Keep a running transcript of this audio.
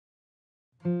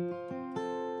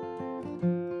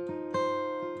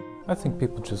I think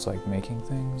people just like making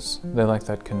things. They like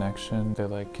that connection. They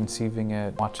like conceiving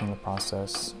it, watching the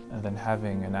process, and then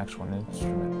having an actual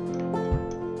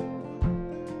instrument.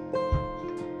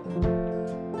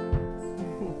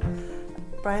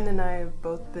 Brian and I have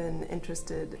both been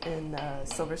interested in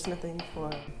silversmithing for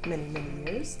many,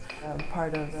 many years.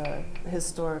 Part of the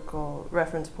historical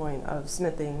reference point of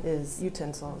smithing is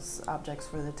utensils, objects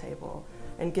for the table.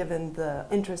 And given the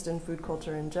interest in food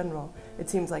culture in general, it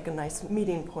seems like a nice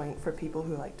meeting point for people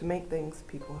who like to make things,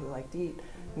 people who like to eat.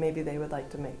 Maybe they would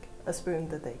like to make a spoon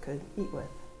that they could eat with.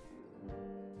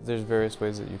 There's various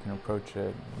ways that you can approach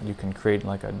it. You can create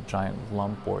like a giant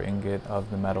lump or ingot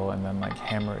of the metal and then like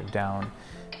hammer it down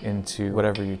into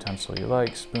whatever utensil you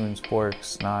like, spoons,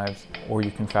 forks, knives, or you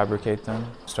can fabricate them,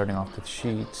 starting off with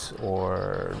sheets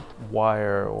or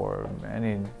wire or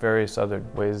any various other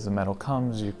ways the metal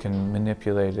comes. You can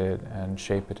manipulate it and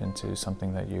shape it into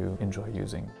something that you enjoy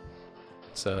using.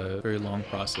 It's a very long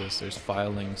process. There's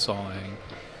filing, sawing,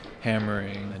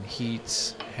 hammering, and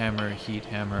heats, hammer, heat,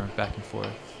 hammer, back and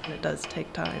forth. It does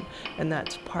take time, and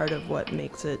that's part of what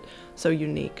makes it so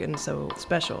unique and so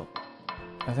special.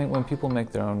 I think when people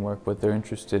make their own work, what they're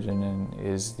interested in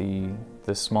is the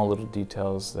small little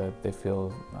details that they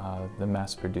feel the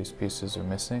mass-produced pieces are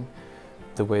missing.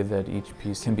 The way that each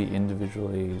piece can be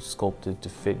individually sculpted to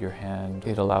fit your hand,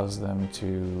 it allows them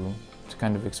to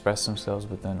kind of express themselves,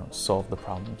 but then solve the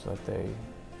problems that they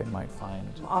might find.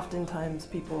 Oftentimes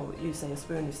people, you say a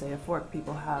spoon, you say a fork,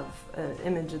 people have an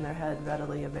image in their head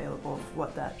readily available of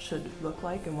what that should look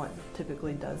like and what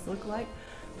typically does look like.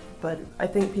 But I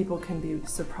think people can be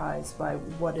surprised by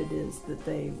what it is that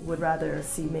they would rather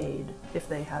see made if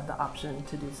they had the option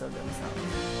to do so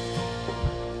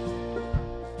themselves.